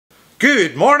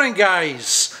Good morning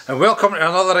guys, and welcome to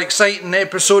another exciting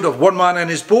episode of One Man in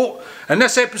His Boat. In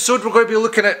this episode we're going to be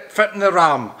looking at fitting the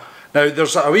ram. Now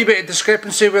there's a wee bit of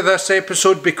discrepancy with this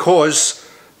episode because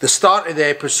the start of the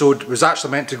episode was actually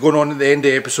meant to go on at the end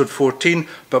of episode 14,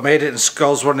 but my editing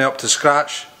skills weren't up to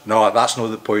scratch. No, that's not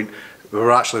the point. We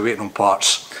were actually waiting on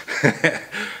parts.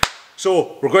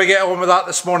 So we're going to get on with that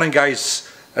this morning guys.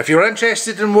 If you're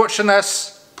interested in watching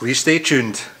this, please stay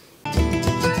tuned.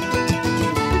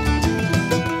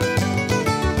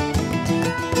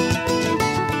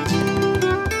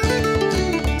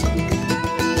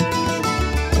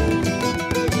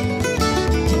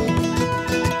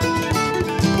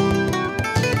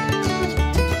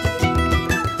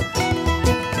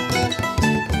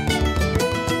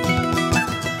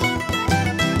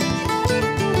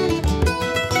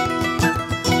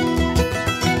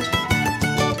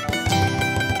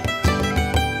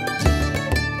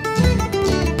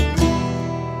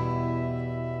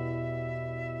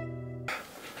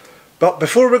 But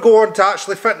before we go on to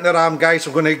actually fitting the ram guys,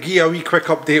 I'm going to give you a wee quick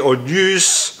update on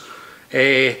news.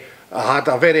 I had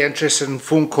a very interesting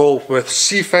phone call with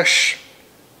Seafish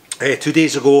 2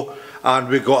 days ago, and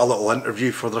we got a little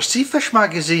interview for their Seafish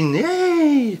magazine,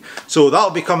 yay! So that'll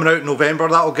be coming out in November.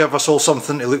 That'll give us all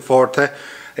something to look forward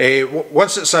to.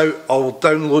 Once it's out, I'll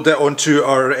download it onto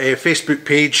our Facebook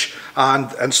page and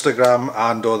Instagram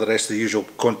and all the rest of the usual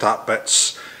contact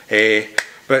bits.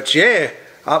 But yeah,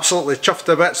 absolutely chuffed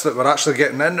to bits that we're actually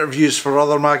getting interviews for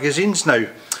other magazines now.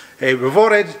 We've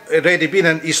already been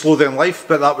in East Lothian Life,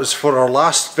 but that was for our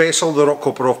last vessel, the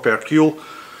Rockhopper off Percule.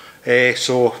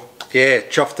 So yeah,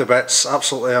 chuffed to bits,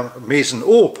 absolutely amazing.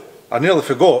 Oh, I nearly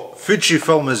forgot,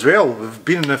 Fujifilm as well. We've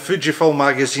been in the Fujifilm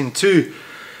magazine too.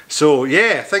 So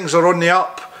yeah, things are on the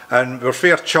up and we're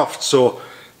fair chuffed. So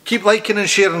keep liking and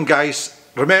sharing guys.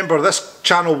 Remember, this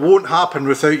channel won't happen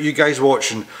without you guys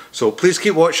watching, so please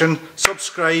keep watching,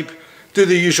 subscribe, do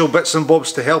the usual bits and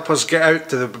bobs to help us get out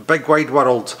to the big wide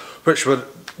world, which we're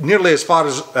nearly as far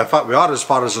as, in fact we are as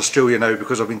far as Australia now,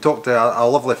 because I've been talking to a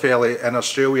lovely fella in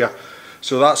Australia,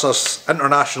 so that's us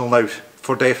international now,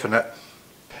 for definite.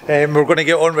 We're going to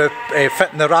get on with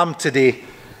fitting the ram today.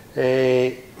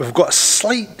 We've got a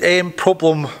slight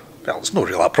problem, well it's not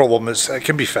really a problem, it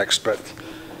can be fixed, but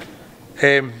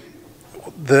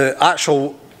the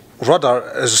actual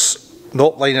rudder is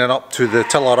not lining up to the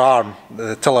tiller arm.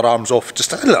 The tiller arm's off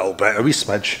just a little bit, a wee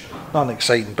smidge. Nothing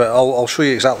exciting, but I'll show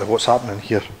you exactly what's happening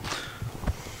here.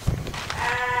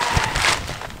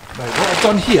 Now what I've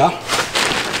done here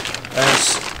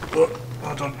is,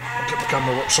 hold on, I'll get the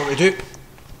camera work sorted out.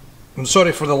 I'm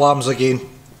sorry for the lambs again.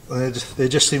 They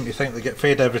just seem to think they get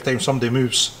fed every time somebody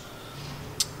moves.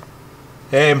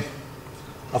 I've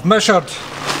measured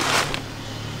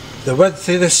the width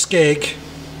of the skeg,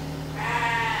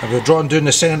 and we've drawn down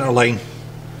the centre line,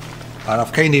 and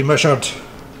I've kind of measured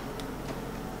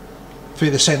through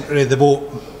the centre of the boat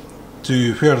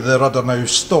to where the rudder now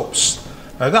stops.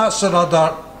 Now that's the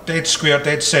rudder, dead square,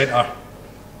 dead centre.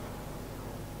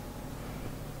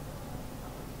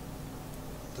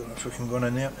 Don't know if we can go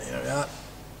in there. There we are.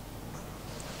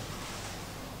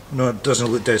 No, it doesn't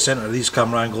look dead centre these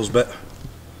camera angles, but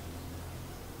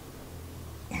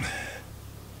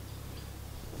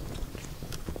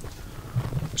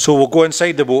so we'll go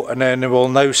inside the boat and then we'll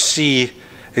now see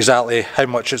exactly how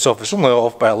much it's off. It's only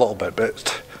off by a little bit,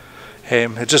 but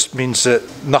it just means that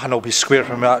nothing will be square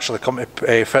when we actually come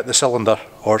to fit the cylinder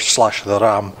or slash the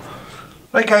ram.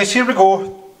 Right guys, here we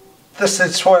go. This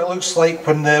is what it looks like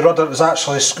when the rudder is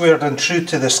actually squared and true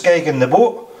to the skeg in the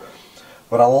boat.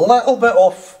 We're a little bit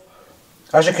off.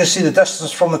 As you can see, the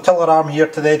distance from the tiller arm here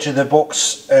to the edge of the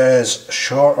box is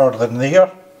shorter than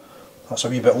there. That's a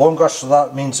wee bit longer, so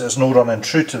that means it's not running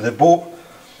true to the boat.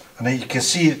 And then you can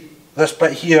see this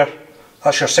bit here,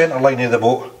 that's your centre line of the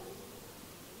boat.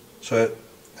 So,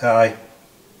 aye,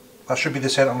 that should be the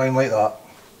centre line like that.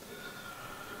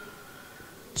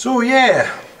 So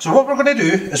yeah, so what we're going to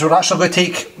do is we're actually going to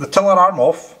take the tiller arm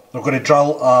off. We're going to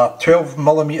drill a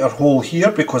 12mm hole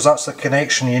here because that's the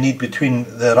connection you need between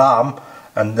the ram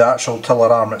and the actual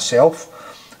tiller arm itself.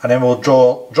 And then we'll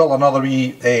drill another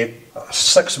wee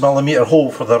 6mm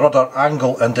hole for the rudder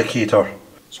angle indicator.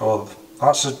 So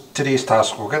that's today's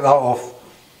task. We'll get that off,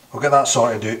 we'll get that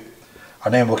sorted out,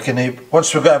 and then we can,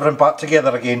 once we've got everything back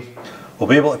together again, we'll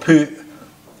be able to put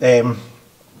the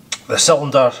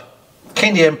cylinder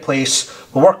kind of in place.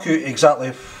 We'll work out exactly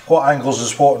what angles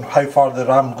is what and how far the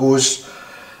ram goes,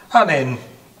 and then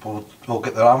we'll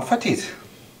get the ram fitted.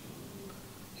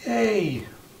 Yay!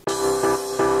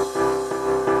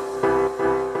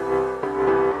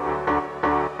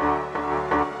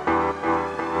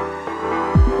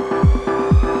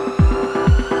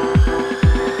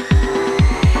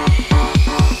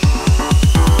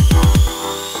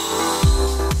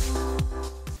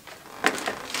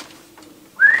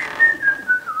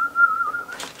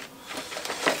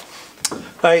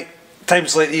 Right,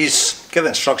 times like these, get the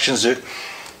instructions out.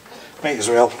 Might as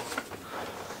well.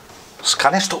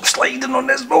 Can I stop sliding on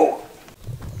this boat?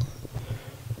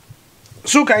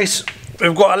 So guys,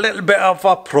 we've got a little bit of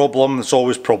a problem. There's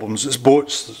always problems. It's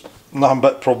boats. There's nothing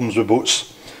but problems with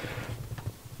boats.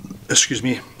 Excuse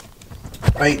me.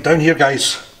 Right, down here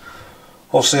guys.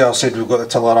 Obviously I said we've got the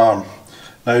tiller arm.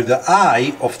 Now the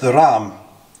eye of the ram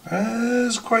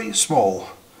is quite small.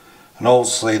 And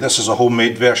obviously this is a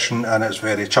homemade version and it's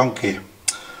very chunky.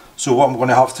 So what I'm going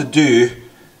to have to do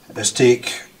is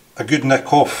take a good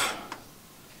nick off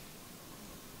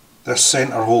this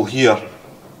centre hole here.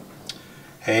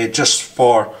 Just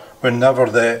for whenever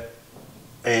the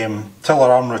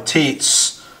tiller arm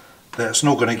rotates, that it's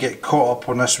not going to get caught up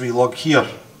on this wee lug here.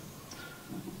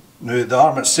 Now the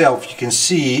arm itself, you can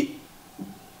see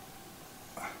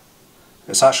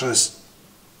it's actually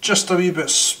just a wee bit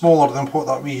smaller than what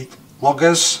that wee lug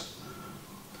is.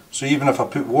 So even if I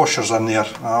put washers in there,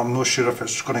 I'm not sure if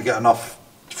it's going to get enough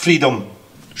freedom,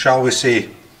 shall we say.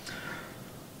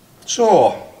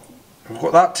 So we've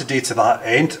got that to do to that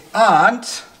end, and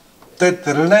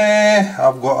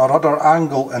I've got a rudder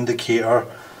angle indicator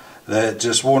that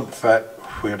just won't fit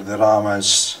where the ram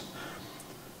is.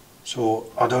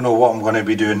 So I don't know what I'm going to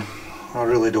be doing. I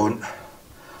really don't.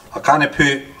 I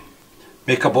can't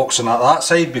make a boxing at that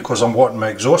side because I'm wanting my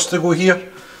exhaust to go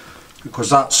here,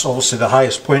 because that's obviously the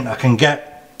highest point I can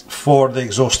get for the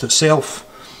exhaust itself,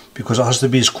 because it has to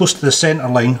be as close to the centre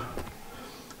line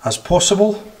as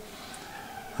possible.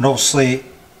 And obviously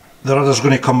the rudder's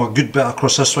going to come a good bit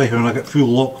across this way when I get full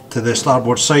lock to the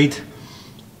starboard side.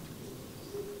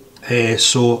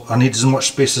 So I need as much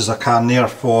space as I can there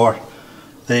for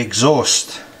the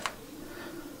exhaust.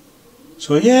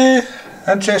 So yeah,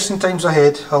 interesting times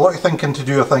ahead. A lot of thinking to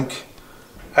do, I think.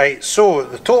 Right, so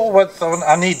the total width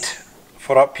I need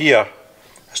for up here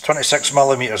is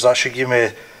 26mm. That should give me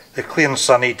the clearance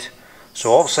I need.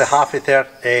 So obviously half of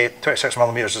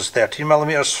 26mm is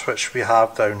 13mm, which we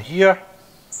have down here.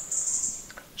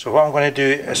 So what I'm going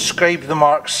to do is scribe the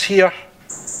marks here,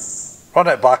 run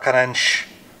it back an inch,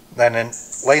 then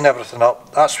line everything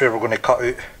up. That's where we're going to cut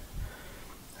out.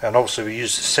 And obviously we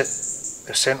use the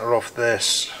centre of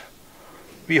this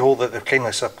wee hole that they've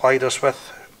kindly supplied us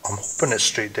with. I'm hoping it's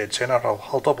straight dead centre.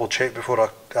 I'll double check before I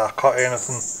cut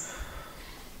anything.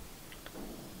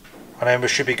 And then we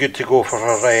should be good to go for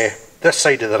this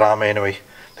side of the ram anyway.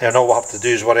 Then all we'll have to do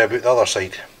is worry about the other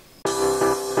side.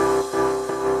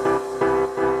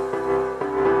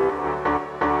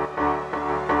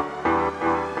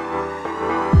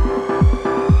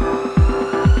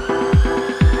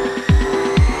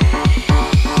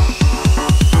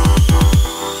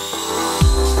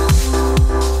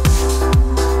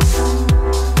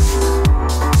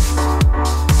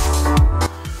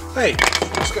 Right,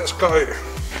 let's get this cut out.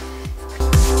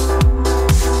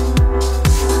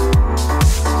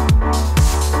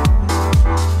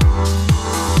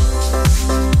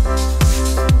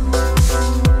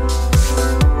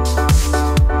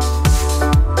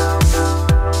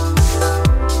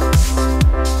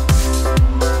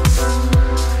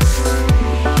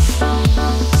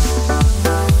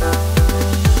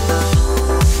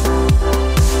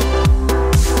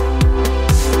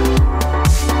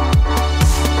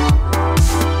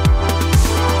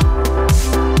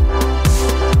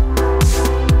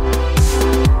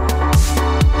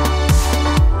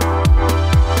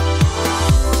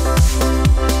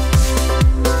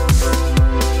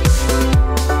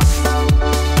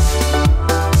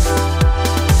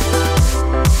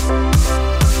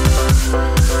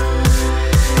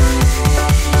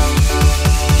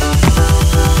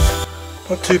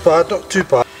 Not too bad, not too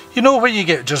bad. You know when you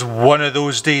get just one of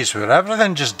those days where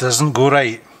everything just doesn't go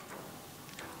right?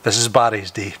 This is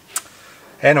Barry's day.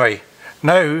 Anyway,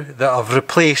 now that I've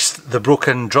replaced the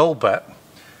broken drill bit,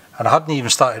 and I hadn't even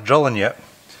started drilling yet,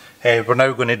 we're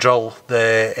now going to drill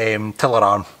the tiller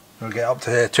arm. We'll get up to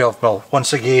 12mm.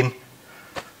 Once again,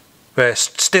 with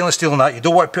stainless steel and that, you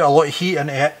don't want to put a lot of heat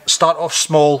into it. Start off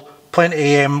small,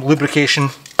 plenty of lubrication,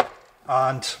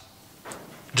 and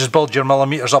just build your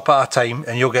millimetres up at a time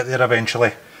and you'll get there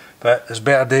eventually. But it's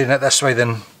better doing it this way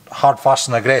than hard, fast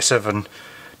and aggressive and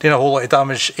doing a whole lot of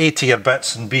damage A to your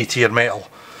bits and B to your metal.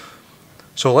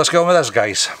 So let's get on with this,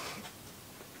 guys.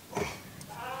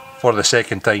 For the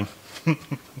second time.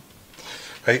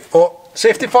 Right, oh,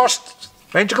 safety first.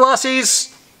 Mind your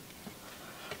glasses.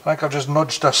 I think I've just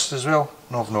nudged this as well.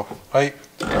 No, no. Right.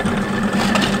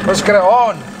 Let's get it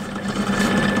on.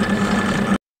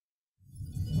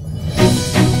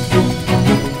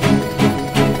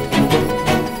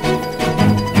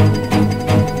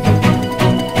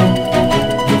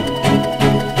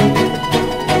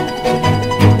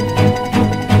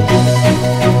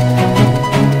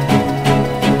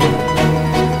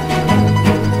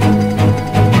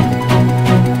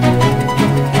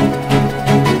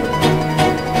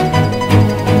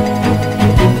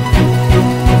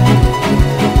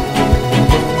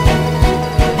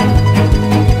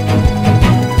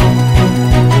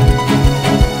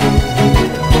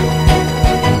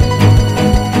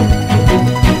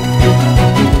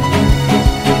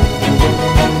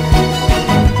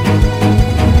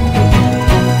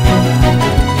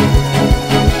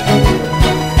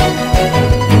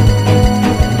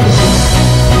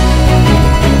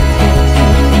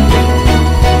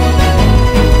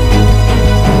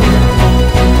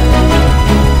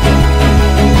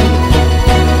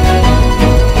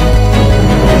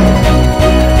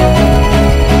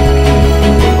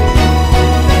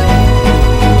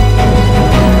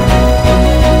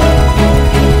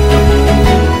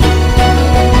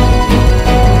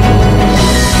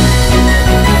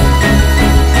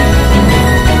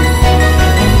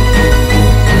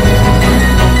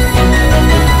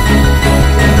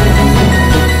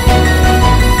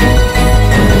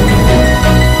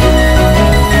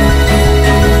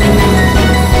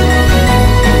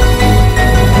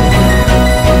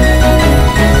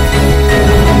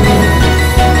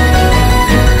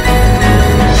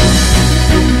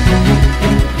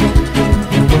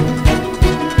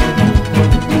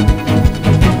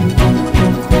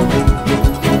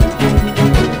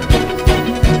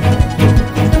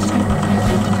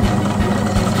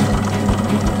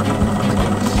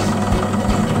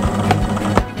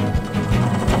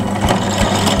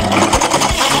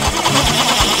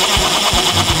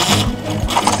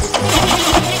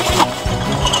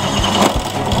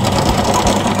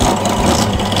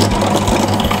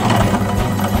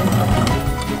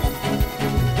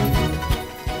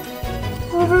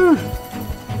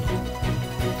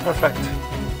 Perfect.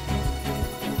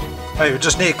 Right, we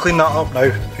just need to clean that up now.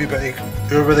 A wee bit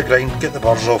of over the grind, get the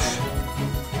burrs off.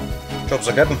 Job's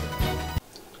a good one.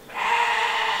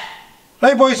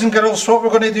 Right boys and girls, what we're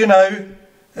going to do now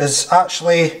is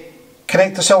actually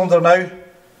connect the cylinder now.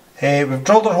 We've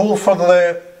drilled a hole for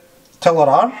the tiller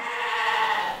arm.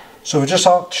 So we just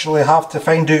actually have to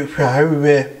find out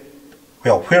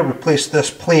where we place this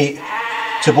plate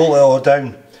to bolt it all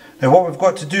down. Now what we've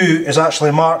got to do is actually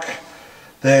mark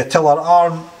the tiller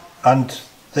arm and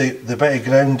the bit of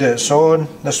ground it's on,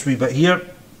 this wee bit here,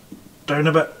 down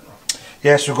a bit.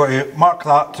 Yes, we've got to mark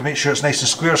that to make sure it's nice and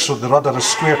square so the rudder is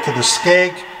square to the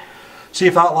skeg. See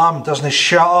if that lamb doesn't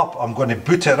shut up, I'm going to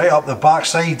boot it right up the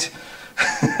backside.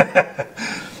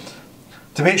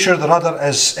 To make sure the rudder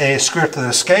is square to the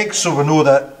skeg, so we know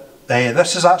that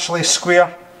this is actually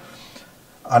square.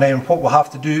 And then what we'll have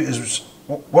to do is,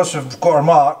 once we've got our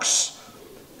marks,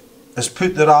 is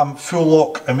put the ram full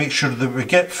lock and make sure that we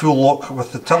get full lock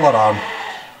with the tiller arm,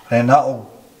 and that'll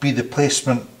be the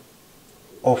placement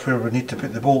of where we need to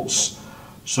put the bolts.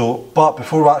 So, but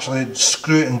before we actually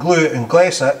screw it and glue it and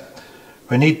glass it,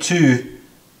 we need to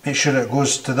make sure it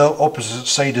goes to the opposite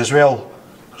side as well,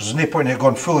 because there's no point in it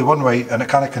going fully one way and it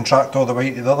can't contract all the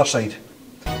way to the other side.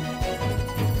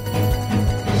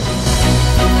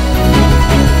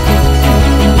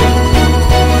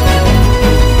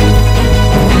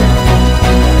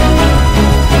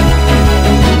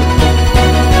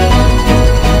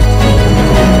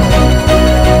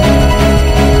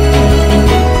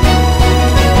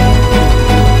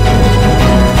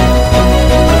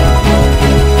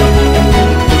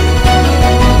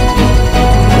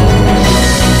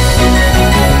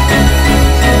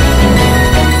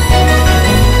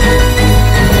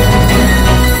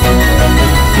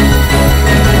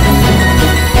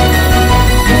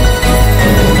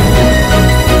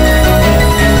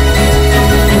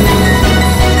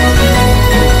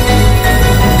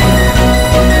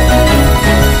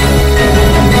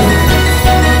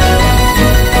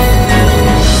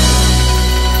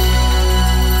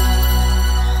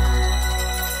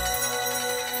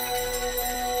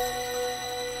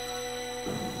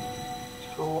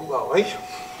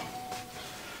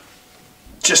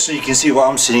 Just so you can see what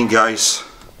I'm seeing, guys.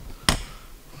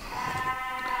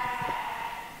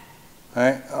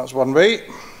 Right, that's one way.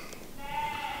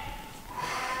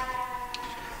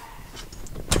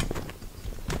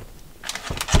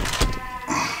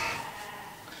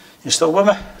 You still with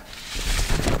me?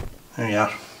 There you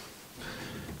are.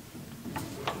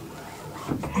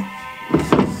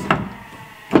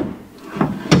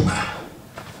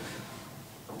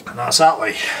 And that's that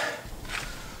way.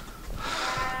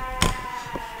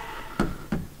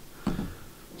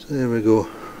 There we go.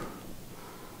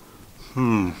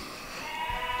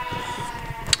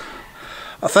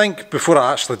 I think before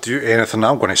I actually do anything,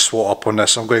 I'm going to swat up on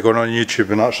this. I'm going to go on YouTube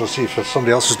and actually see if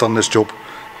somebody else has done this job.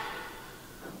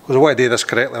 Because I want to do this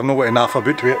correctly. I'm not going to naff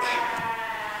about to it.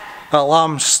 That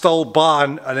lamb's still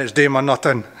bang and it's doing my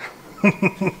nutting.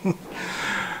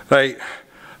 Right,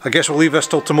 I guess we'll leave this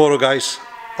till tomorrow, guys.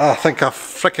 I think I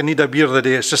frickin' need a beer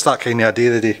today. It's just that kind of a day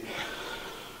today.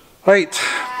 Right,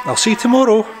 I'll see you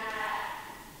tomorrow.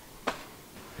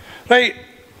 Right,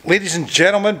 ladies and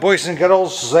gentlemen, boys and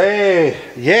girls,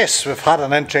 yes, we've had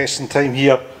an interesting time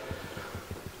here.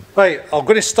 Right, I'm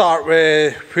going to start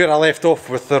with where I left off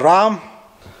with the ram.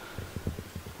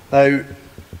 Now,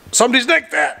 somebody's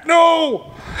nicked it!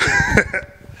 No!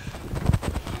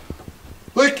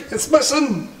 Look, it's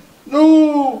missing!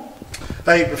 No!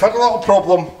 Right, we've had a little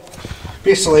problem.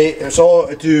 Basically, it's all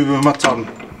to do with my turn.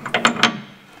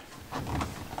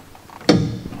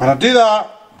 When I do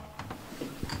that,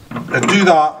 and do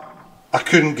that, I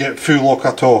couldn't get full lock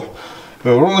at all.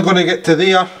 We were only going to get to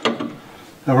there, and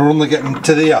we're only getting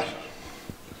to there.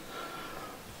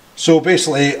 So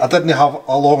basically, I didn't have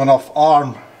a long enough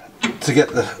arm to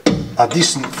get a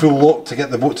decent full lock to get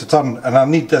the boat to turn, and I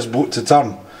need this boat to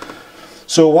turn.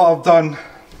 So what I've done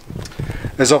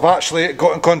is I've actually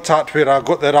got in contact where I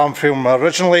got the ram from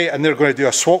originally, and they're going to do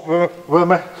a swap with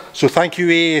me. So thank you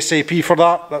ASAP for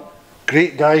that.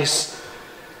 Great guys.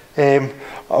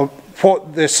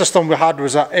 What the system we had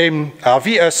was a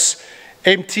Vitas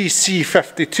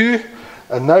MTC52,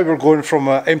 and now we're going from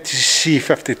a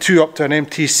MTC52 up to an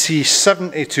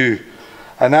MTC72,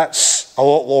 and that's a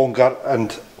lot longer,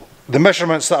 and the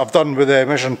measurements that I've done with the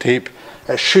measuring tape,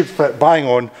 it should fit bang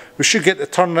on. We should get the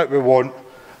turn that we want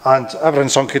and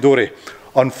everything's hunky-dory.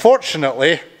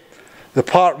 Unfortunately, the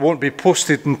part won't be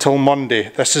posted until Monday.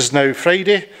 This is now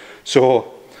Friday,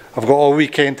 so I've got all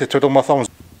weekend to twiddle my thumbs.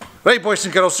 Right, boys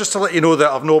and girls, just to let you know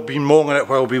that I've not been monging it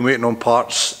while I've been waiting on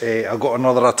parts. I got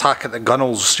another attack at the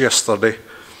gunnels yesterday.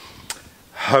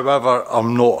 However,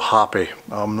 I'm not happy.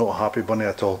 I'm not happy bunny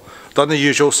at all. Done the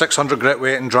usual 600 grit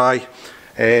wet and dry,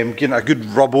 getting a good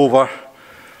rub over,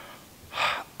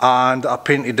 and I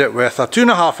painted it with a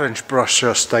 2.5 inch brush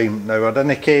this time. Now I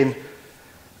didn't ken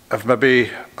if maybe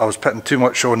I was putting too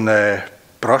much on the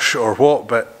brush or what,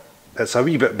 but it's a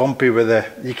wee bit bumpy with the,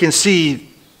 you can see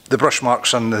the brush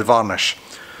marks and the varnish.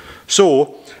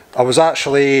 So I was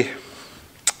actually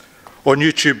on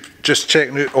YouTube just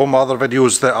checking out all my other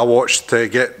videos that I watched to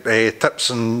get tips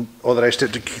and all the rest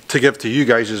of it to give to you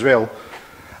guys as well.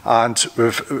 And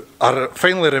I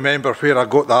finally remember where I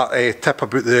got that tip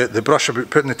about the brush, about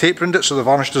putting the tape around it so the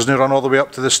varnish doesn't run all the way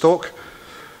up to the stock.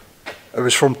 It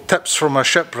was from tips from a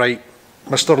shipwright,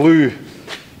 Mr. Lou.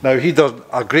 Now he does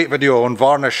a great video on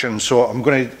varnishing, so I'm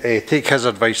going to take his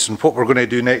advice, and what we're going to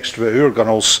do next with our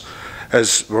gunnels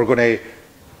is we're going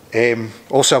to,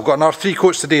 also I've got another 3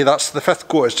 coats today, that's the 5th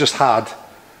coat it's just had.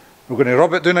 We're going to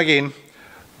rub it down again,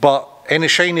 but any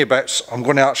shiny bits I'm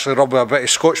going to actually rub with a bit of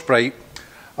Scotch Brite,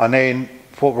 and then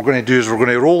what we're going to do is we're going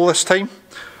to roll this time.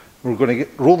 We're going to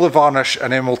roll the varnish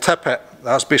and then we'll tip it.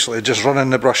 That's basically just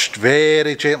running the brush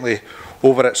very gently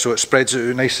over it so it spreads it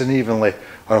out nice and evenly.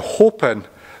 I'm hoping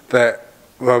that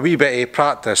with a wee bit of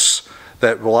practice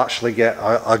that we'll actually get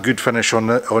a good finish on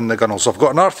the gunnels. I've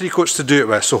got another 3 coats to do it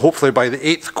with, so hopefully by the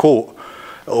 8th coat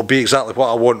it'll be exactly what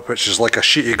I want, which is like a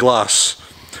sheet of glass.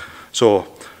 So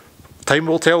time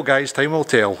will tell, guys, time will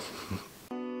tell.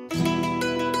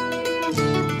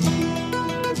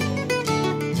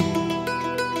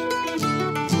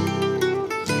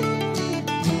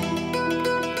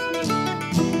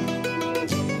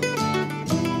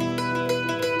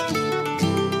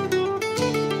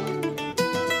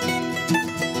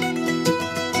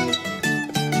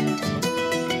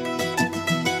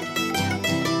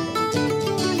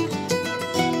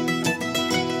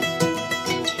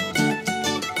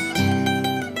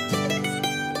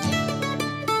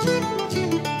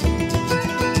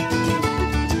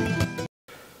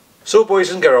 So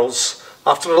boys and girls,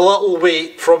 after a little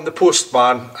wait from the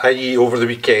postman, i.e. over the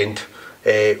weekend,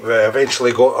 we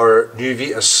eventually got our new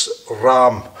Vetus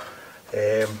ram,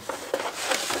 and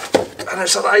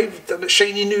it's arrived and it's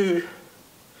shiny new.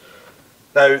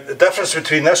 Now the difference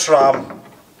between this ram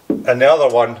and the other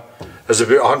one is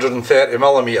about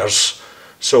 130mm,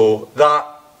 so that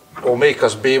will make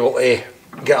us be able to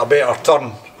get a better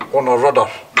turn on our rudder.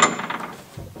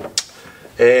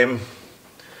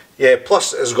 Yeah,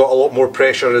 plus it's got a lot more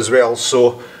pressure as well,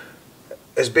 so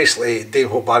it's basically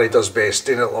doing what Barry does best,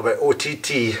 doing it a little bit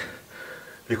OTT,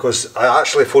 because I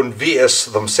actually phoned Vetus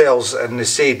themselves and they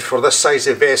said for this size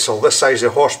of vessel, this size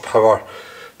of horsepower,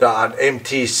 that an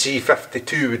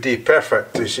MTC52 would do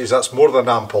perfect. He says that's more than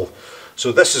ample.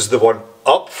 So this is the one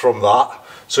up from that,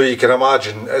 so you can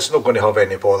imagine it's not going to have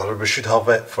any bother. We should have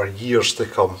it for years to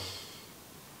come.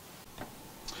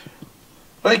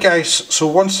 Right guys, so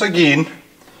once again,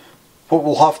 what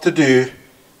we'll have to do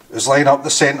is line up the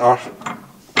centre.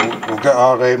 We'll get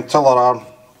our tiller arm,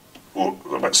 oh,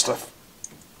 a bit stiff,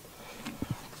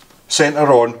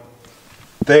 centre on.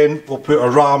 Then we'll put a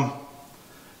ram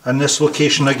in this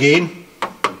location again.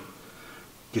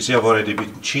 You see I've already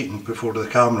been cheating before the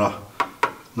camera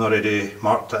and already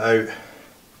marked it out.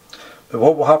 But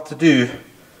what we'll have to do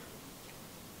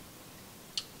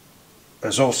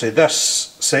is obviously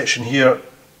this section here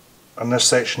and this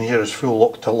section here is full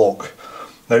lock to lock.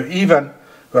 Now even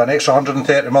with an extra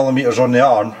 130mm on the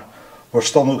arm, we're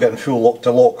still not getting full lock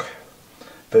to lock.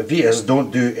 But Vetus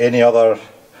don't do any other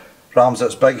rams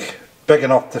that's big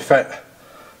enough to fit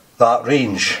that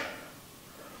range.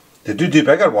 They do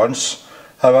bigger ones,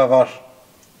 however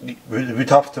we'd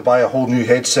have to buy a whole new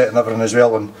headset and everything as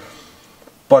well, and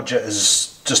budget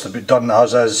is just about done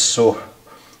as is, so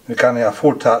we can't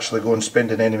afford to actually go and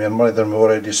spend any more money than we've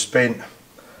already spent.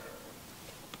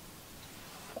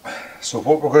 So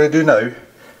what we're going to do now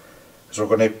is we're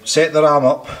going to set the ram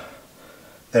up,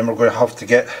 then we're going to have to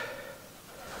get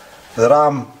the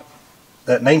ram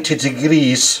at 90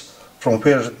 degrees from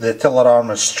where the tiller arm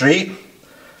is straight,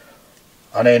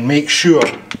 and then make sure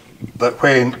that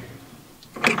when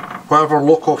whatever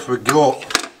lock off we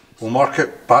got, we'll mark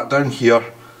it back down here,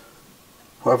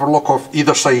 whatever lock off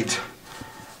either side,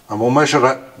 and we'll measure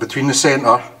it between the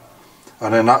centre,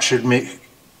 and then that should make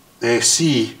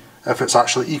see if it's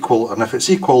actually equal, and if it's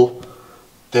equal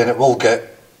then it will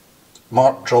get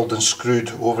marked, drilled and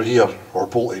screwed over here, or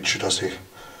bolted should I say,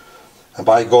 and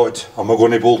by God am I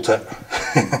going to bolt it.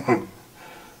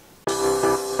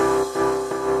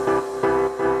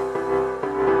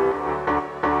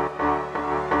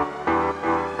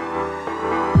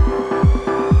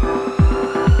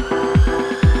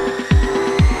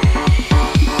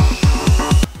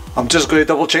 just going to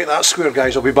double check that square,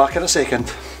 guys. I'll be back in a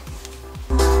second.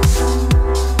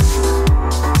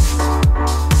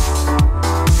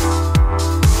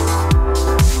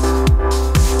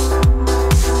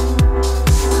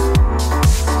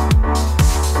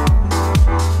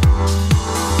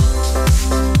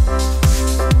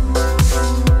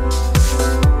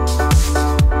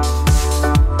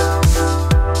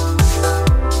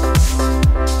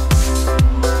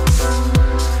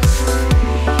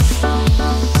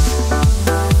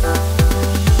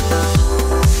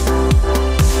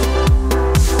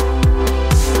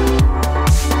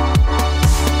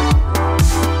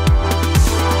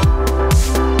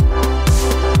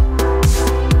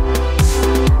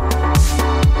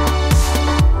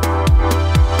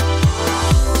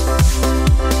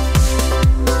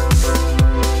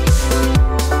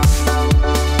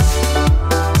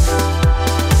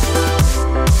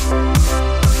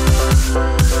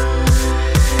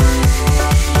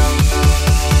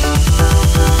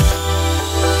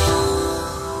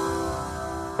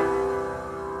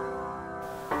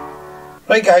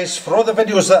 Right guys, for all the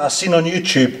videos that I've seen on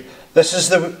YouTube, this is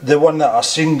the one that I've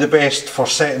seen the best for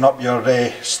setting up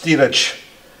your steerage.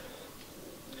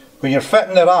 When you're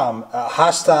fitting the ram, it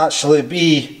has to actually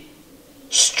be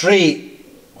straight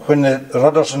when the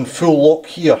rudder's in full lock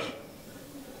here.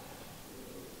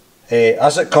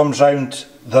 As it comes round,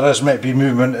 there is meant to be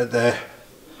movement at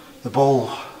the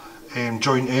ball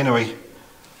joint anyway.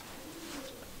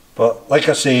 But like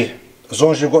I say, as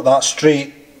long as you've got that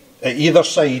straight at either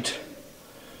side,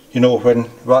 you know, when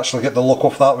we actually get the look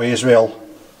off that way as well,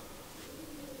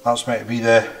 that's meant to be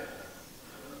the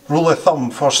rule of thumb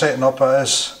for setting up the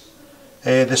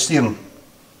steering.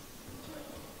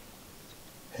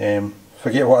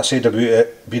 Forget what I said about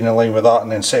it being in line with that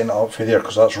and then setting it up for there,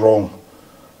 because that's wrong.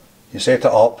 You set it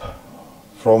up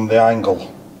from the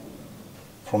angle,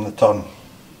 from the turn.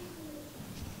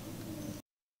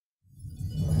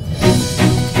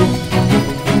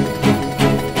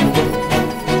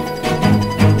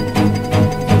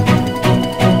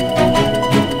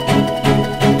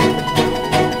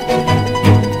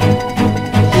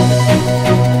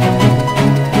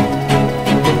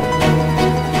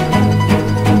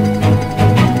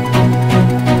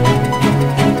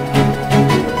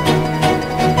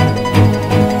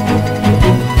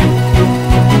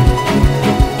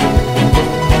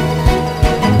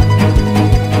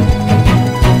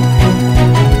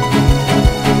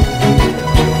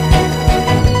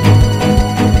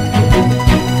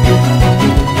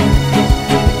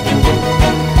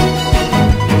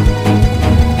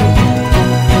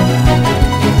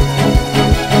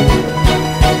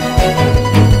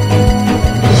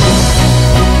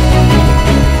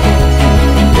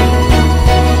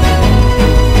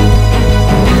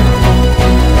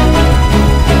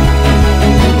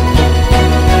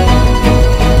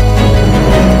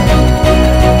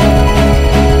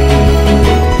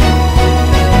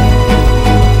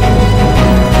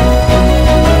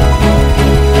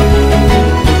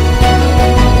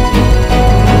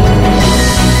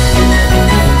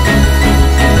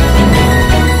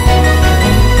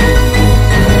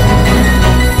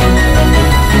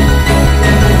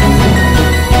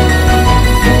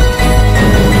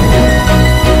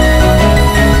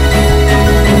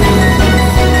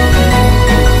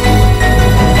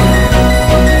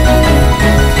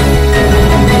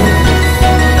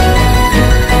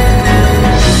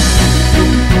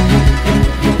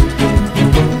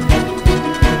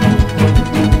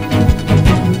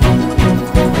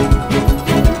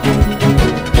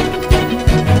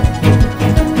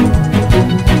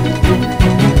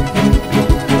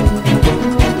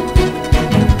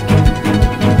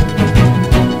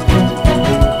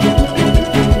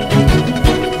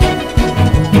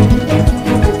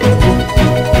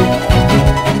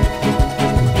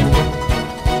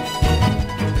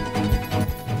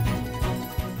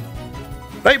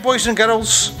 Right boys and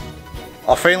girls,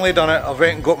 I've finally done it. I've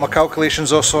went and got my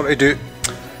calculations all sorted out.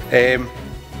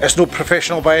 It's no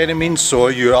professional by any means, so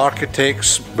you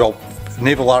architects, well,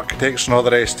 naval architects and all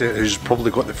the rest of it, who's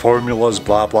probably got the formulas,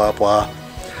 blah blah blah.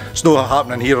 It's not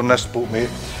happening here on this boat, mate.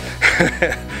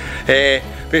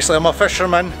 Basically I'm a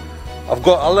fisherman, I've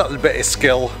got a little bit of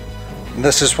skill, and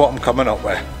this is what I'm coming up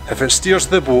with. If it steers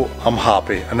the boat, I'm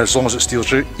happy, and as long as it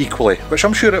steers equally, which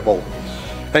I'm sure it will.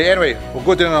 Right, anyway, we'll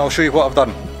go down and I'll show you what I've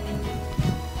done.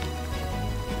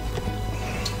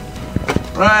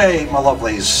 Right, my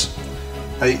lovelies.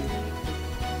 Right,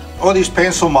 all these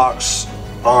pencil marks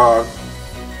are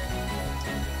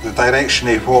the direction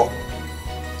of what,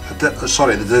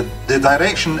 the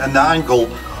direction and the angle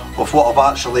of what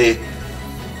I've actually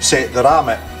set the ram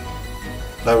at.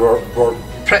 Now we're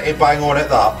pretty bang on at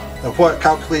that. and what it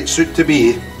calculates out to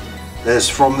be is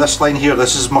from this line here,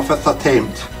 this is my 5th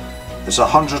attempt, it's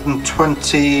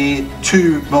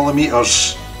 122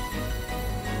 millimeters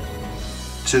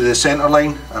to the centre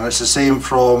line, and it's the same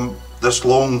from this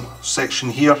long section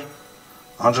here,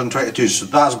 122, so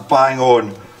that's bang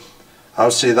on. I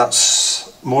would say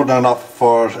that's more than enough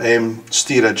for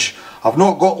steerage. I've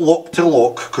not got lock to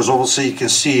lock, because obviously you can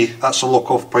see that's a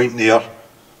lock off point there,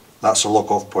 that's a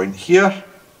lock off point here.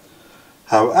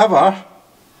 However,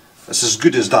 it's as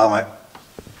good as damn it,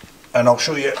 and I'll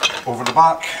show you over the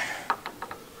back.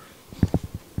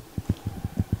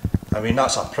 I mean,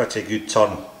 that's a pretty good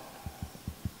turn.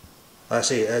 Let's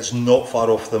say it's not far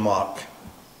off the mark.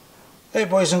 Hey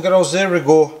boys and girls, there we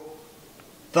go.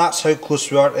 That's how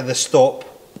close we are to the stop.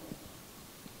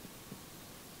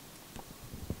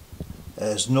 It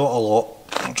is not a lot.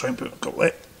 I'll try and put it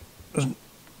quickly. There's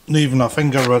not even a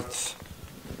finger width.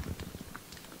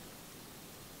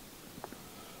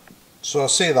 So I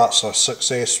say that's a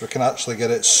success. We can actually get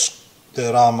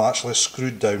the ram actually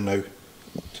screwed down now.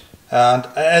 And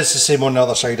it is the same on the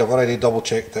other side. I've already double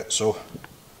checked it, so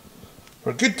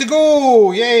we're good to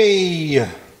go. Yay!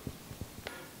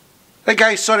 Right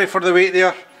guys, sorry for the wait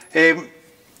there.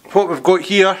 What we've got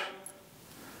here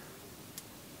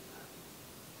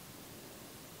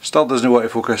still doesn't want to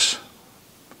focus.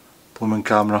 Blooming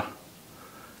camera.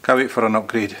 Can't wait for an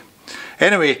upgrade.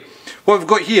 Anyway, what we've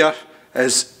got here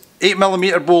is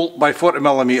 8mm bolt by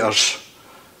 40mm.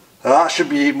 That should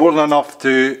be more than enough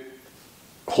to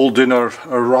hold down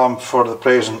our ram for the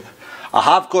present. I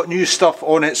have got new stuff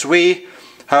on its way,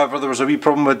 however there was a wee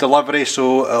problem with delivery,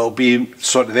 so it'll be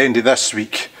sort of the end of this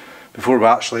week before we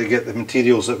actually get the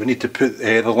materials that we need to put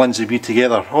the Lynsey B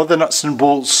together. All the nuts and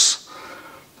bolts,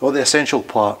 all the essential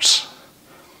parts.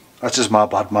 That's just my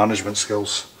bad management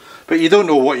skills. But you don't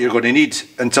know what you're going to need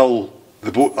until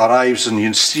the boat arrives and you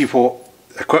can see what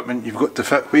equipment you've got to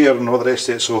fit where and all the rest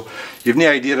of it, so you've no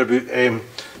idea about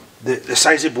the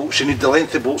size of bolts you need, the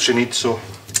length of bolts you need. So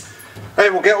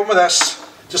right, we'll get on with this.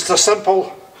 Just a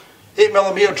simple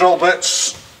 8mm drill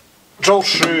bits, drill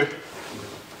through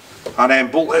and then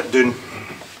bolt it down.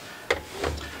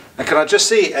 And can I just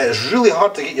say, it is really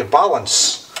hard to get your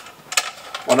balance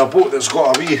on a boat that's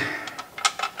got a wee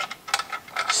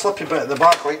slippy bit at the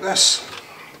back like this.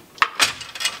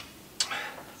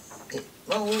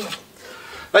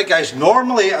 Right guys,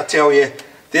 normally I tell you,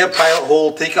 their pilot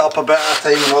hole, take it up a bit at a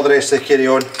time and all the rest of the carry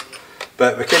on.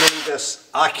 But we kind of need this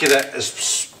accurate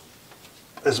as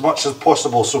much as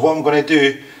possible. So what I'm going to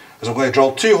do is I'm going to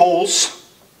drill 2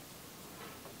 holes,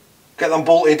 get them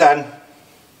bolted in,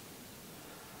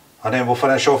 and then we'll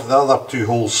finish off the other 2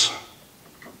 holes.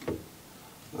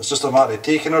 It's just a matter of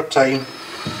taking our time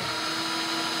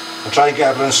and try and get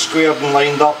everything squared and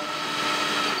lined up.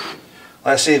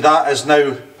 Let's say that is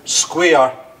now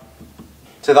square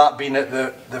to that being at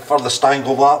the furthest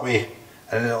angle that way,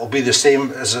 and it'll be the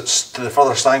same as it's to the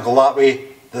furthest angle that way.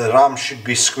 The ram should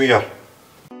be square.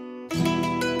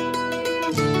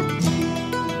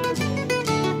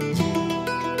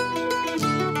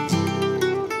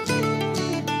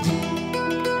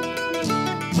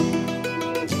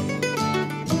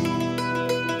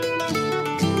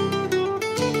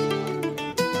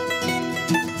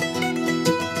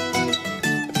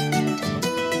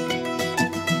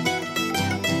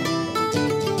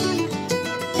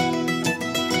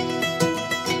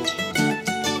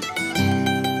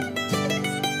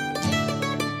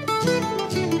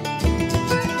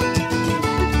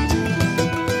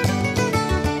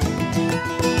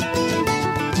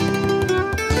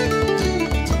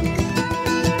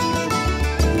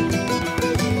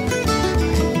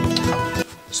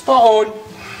 Spot on!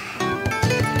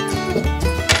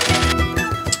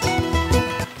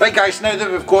 Right guys, now that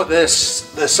we've got the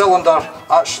cylinder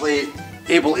actually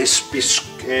able to be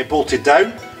bolted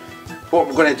down, what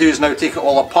we're going to do is now take it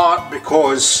all apart,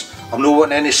 because I'm not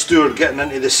wanting any stour getting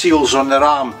into the seals on the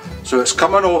ram. So it's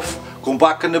coming off, going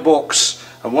back in the box,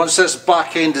 and once this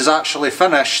back end is actually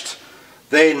finished,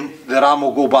 then the ram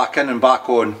will go back in and back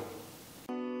on.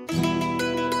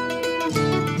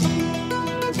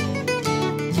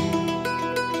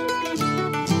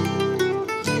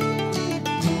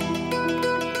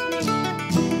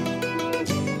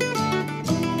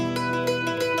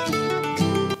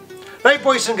 Right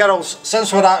boys and girls,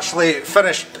 since we're actually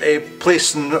finished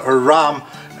placing our ram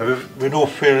and we know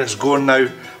where it's going now,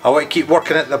 I want to keep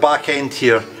working at the back end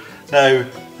here. Now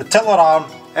the tiller arm,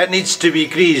 it needs to be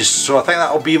greased, so I think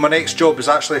that will be my next job, is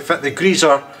actually fit the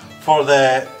greaser for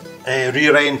the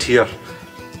rear end here.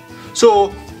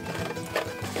 So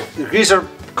the greaser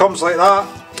comes like that.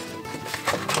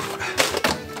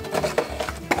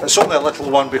 It's only a little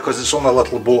one because it's only a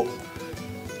little boat.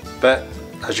 But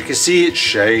as you can see, it's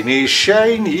shiny,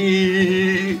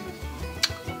 shiny.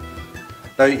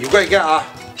 Now you've got to get a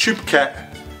tube kit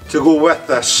to go with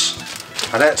this,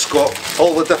 and it's got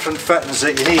all the different fittings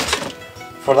that you need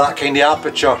for that kind of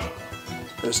aperture.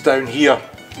 It's down here.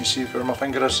 You see where my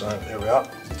finger is? There we are.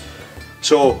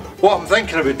 So what I'm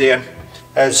thinking about doing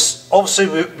is, obviously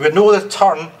we know the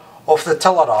turn of the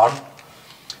tiller arm.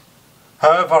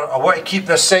 However, I want to keep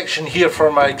this section here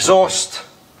for my exhaust.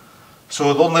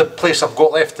 So the only place I've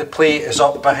got left to play is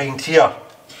up behind here.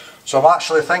 So I'm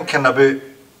actually thinking about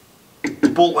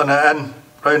bolting it in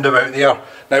round about there.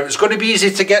 Now it's going to be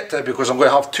easy to get to because I'm going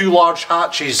to have two large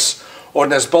hatches on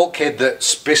this bulkhead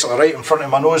that's basically right in front of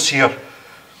my nose here.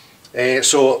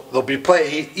 So there'll be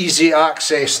plenty easy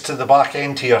access to the back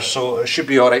end here, so it should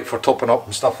be alright for topping up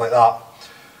and stuff like that.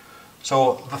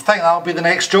 So I think that'll be the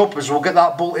next job, is we'll get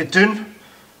that bolted down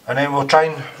and then we'll try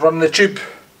and run the tube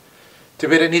to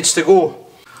where it needs to go.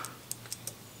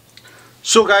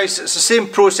 So guys, it's the same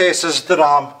process as the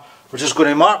ram. We're just going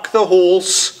to mark the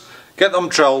holes, get them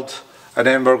drilled, and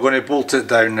then we're going to bolt it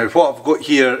down. Now what I've got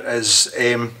here is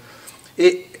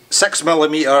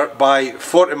 6mm by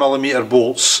 40mm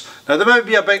bolts. Now they might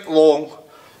be a bit long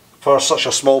for such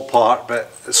a small part,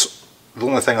 but it's the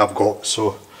only thing I've got,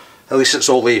 so at least it's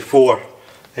all A4.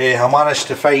 I managed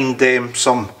to find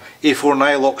some A4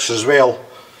 nylocks as well,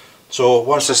 so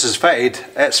once this is fitted,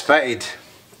 it's fitted.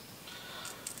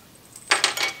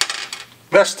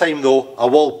 This time though, I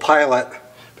will pile it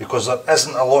because there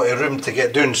isn't a lot of room to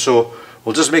get down, so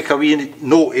we'll just make a wee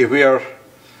note of where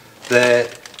the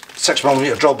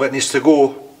 6mm drill bit needs to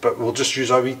go, but we'll just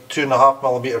use a wee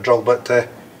 2.5mm drill bit to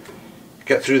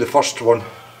get through the first one.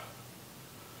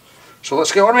 So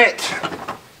let's get on with it.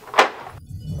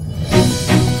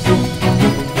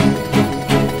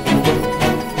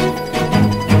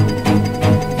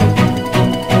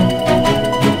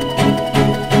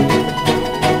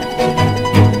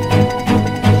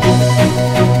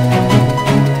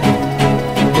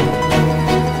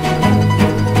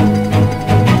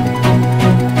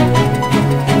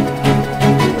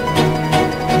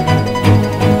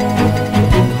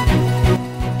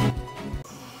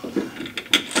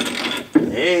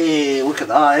 Hey, look at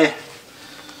that, eh?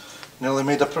 Nearly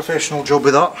made a professional job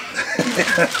of that.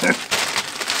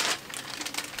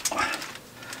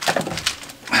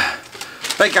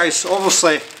 Right guys,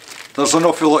 obviously there's an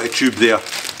awful lot of tube there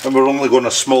and we're only going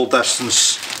a small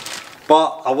distance,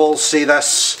 but I will say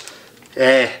this,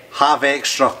 have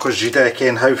extra, because you don't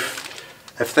ken how,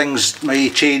 if things may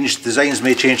change, designs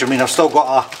may change. I mean, I've still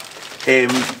got a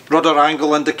rudder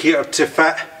angle indicator to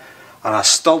fit, and I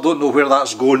still don't know where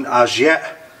that's going as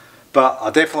yet, but I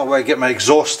definitely want to get my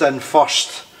exhaust in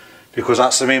first, because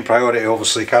that's the main priority.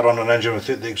 Obviously can't run an engine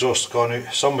without the exhaust going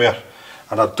out somewhere,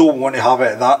 and I don't want to have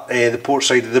it at the port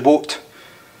side of the boat,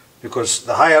 because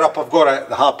the higher up I've got it,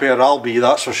 the happier I'll be,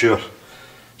 that's for sure.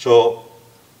 So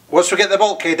once we get the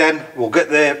bulkhead in, we'll get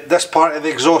this part of the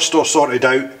exhaust all sorted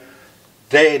out,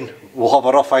 then we'll have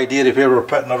a rough idea of where we're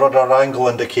putting a rudder angle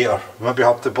indicator. Maybe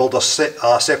have to build a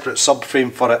separate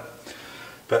subframe for it.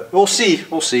 But we'll see,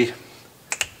 we'll see.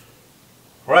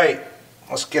 Right,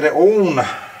 let's get it on.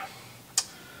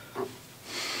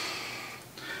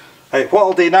 Right, what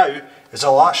I'll do now is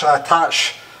I'll actually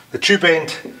attach the tube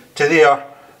end to there,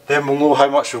 then we'll know how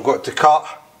much we've got to cut,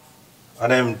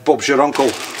 and then Bob's your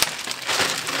uncle.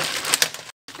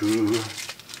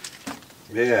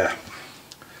 Yeah.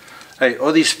 Right,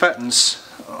 all these fittings,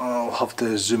 I'll have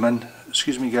to zoom in,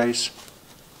 excuse me guys.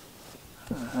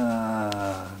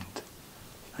 And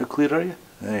how clear are you?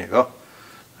 There you go.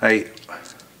 Right.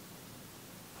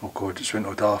 Oh god, it's went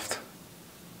all daft.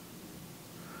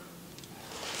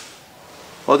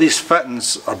 All these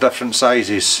fittings are different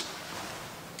sizes,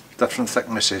 different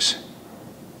thicknesses.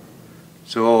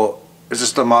 So it's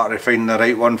just a matter of finding the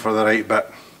right one for the right bit.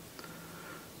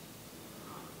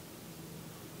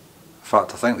 In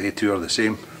fact, I think the two are the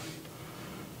same.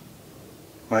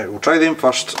 Right, we'll try them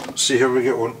first, see how we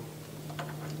get on.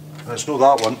 And it's not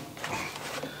that one.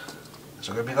 Is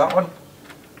it going to be that one?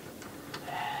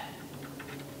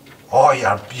 Oh, you're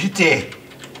a beauty!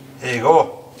 There you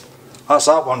go. That's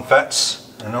that one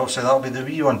fits, and obviously that'll be the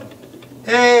wee one.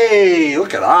 Hey,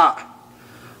 look at that!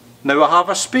 Now I have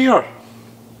a spare.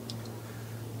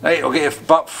 Right, I'll get it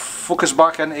focus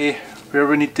back into where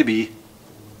we need to be.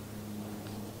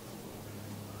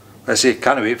 I say,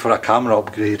 can't wait for a camera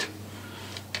upgrade.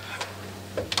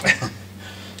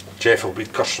 Jeff will be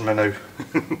cursing me now.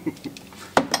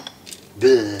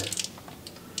 Bleh.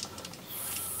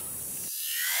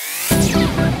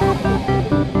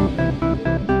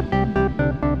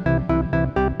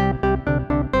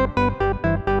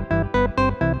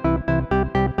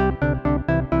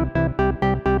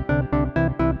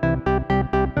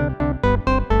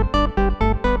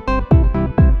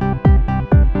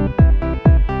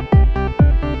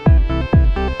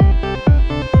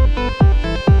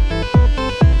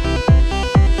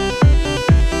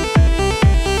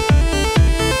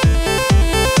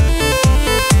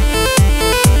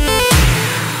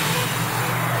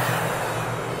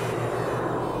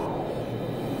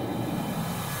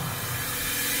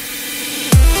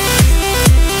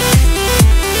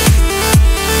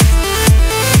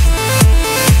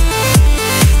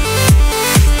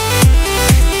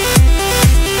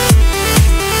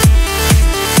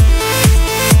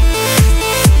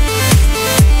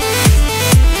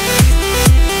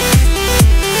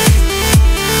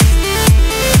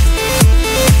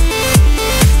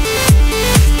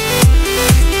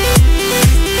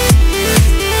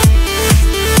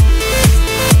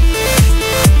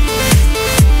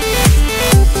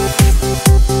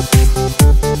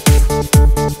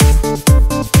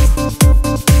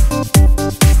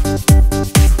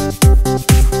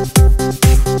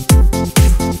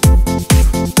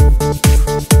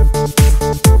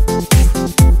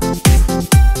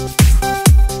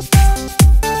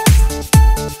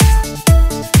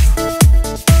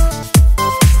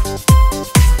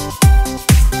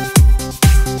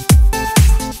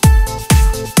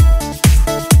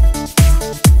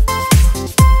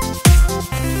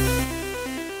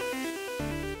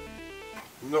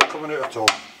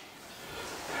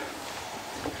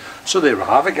 So there we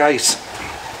have it, guys.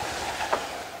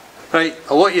 Right,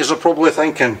 a lot of you are probably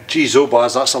thinking, geez, oh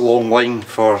Baz, that's a long line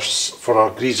for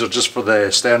a greaser just for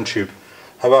the stern tube.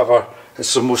 However,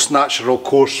 it's the most natural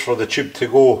course for the tube to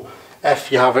go.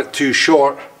 If you have it too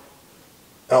short,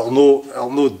 it'll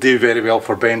not do very well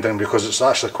for bending because it's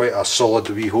actually quite a solid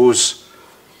wee hose.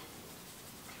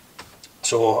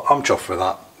 So I'm chuffed with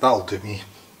that. That'll do me.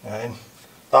 Right.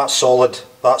 That's solid.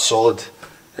 That's solid.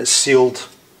 It's sealed.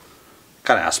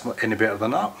 Can't ask any better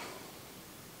than that.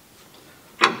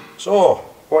 So,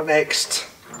 what next?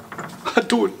 I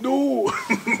don't know.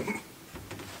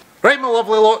 Right, my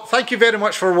lovely lot, thank you very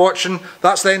much for watching.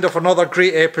 That's the end of another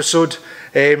great episode.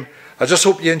 I just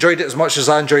hope you enjoyed it as much as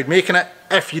I enjoyed making it.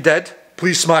 If you did,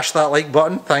 please smash that like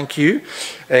button, thank you.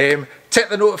 Tick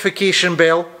the notification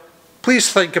bell.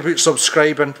 Please think about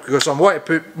subscribing because I want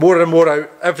to put more and more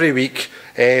out every week.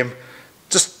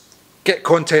 Just get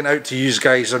content out to you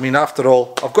guys. I mean, after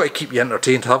all, I've got to keep you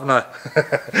entertained, haven't I?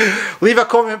 Leave a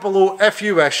comment below if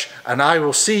you wish, and I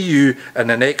will see you in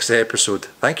the next episode.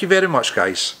 Thank you very much,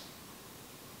 guys.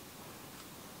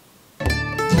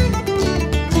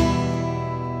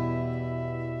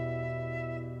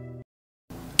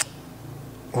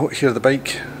 Oh, hear the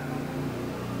bike.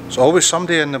 There's always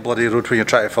somebody in the bloody road when you're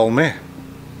trying to film me.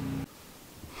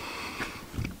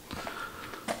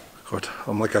 God,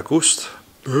 I'm like a ghost.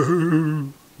 Got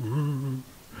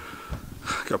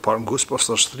a part in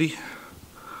Ghostbusters 3.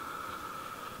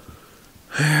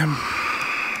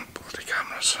 Bloody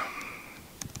cameras.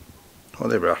 Oh,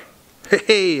 there we are.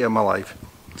 Hey, I'm alive.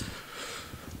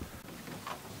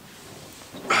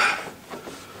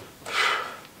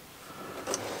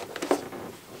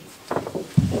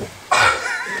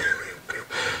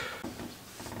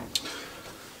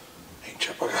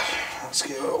 Let's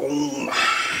get it on.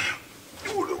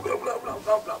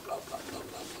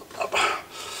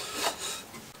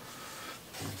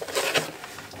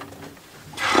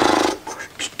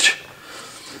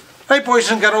 Right,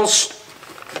 boys and girls,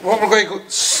 what we're going to go,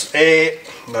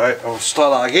 right, I'll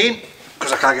start that again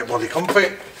because I can't get bloody comfy.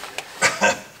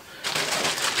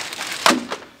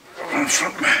 In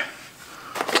front of me.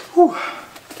 Whew.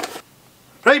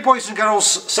 Right, boys and girls,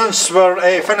 since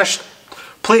we're finished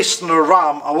placing our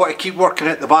ram, I want to keep working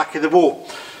at the back of the boat.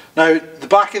 Now, the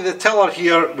back of the tiller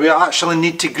here, we actually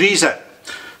need to grease it.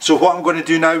 So what I'm going to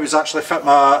do now is actually fit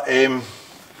my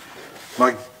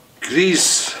my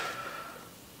grease.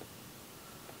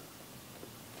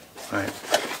 Right.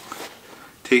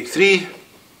 Take 3.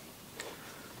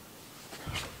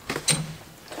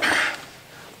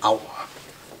 Ow.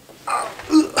 Ow.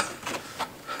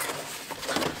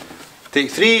 Take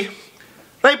 3.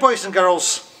 Right, boys and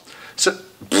girls. So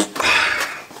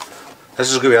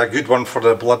this is going to be a good one for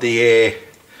the bloody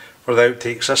for the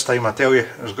outtakes this time, I tell you.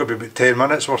 It's going to be about 10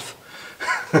 minutes worth.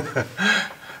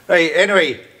 Right,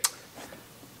 anyway,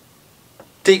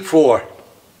 take 4.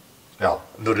 Well,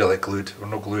 not really glued, we're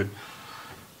not glued.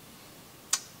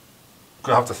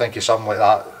 Gonna have to think of something like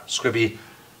that. It's going to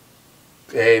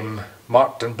be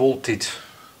marked and bolted.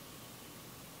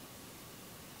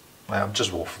 Well, I'm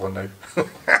just waffling now.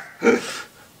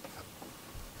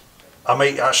 I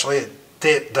might actually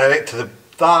take it direct to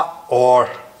that or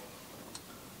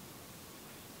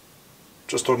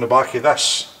just on the back of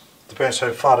this. Depends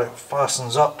how far it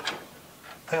fastens up.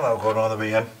 I think that'll go on the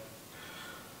way in.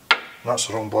 That's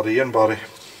the wrong bloody in, Barry.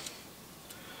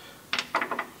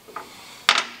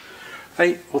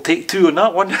 Right, we'll take 2 on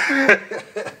that one.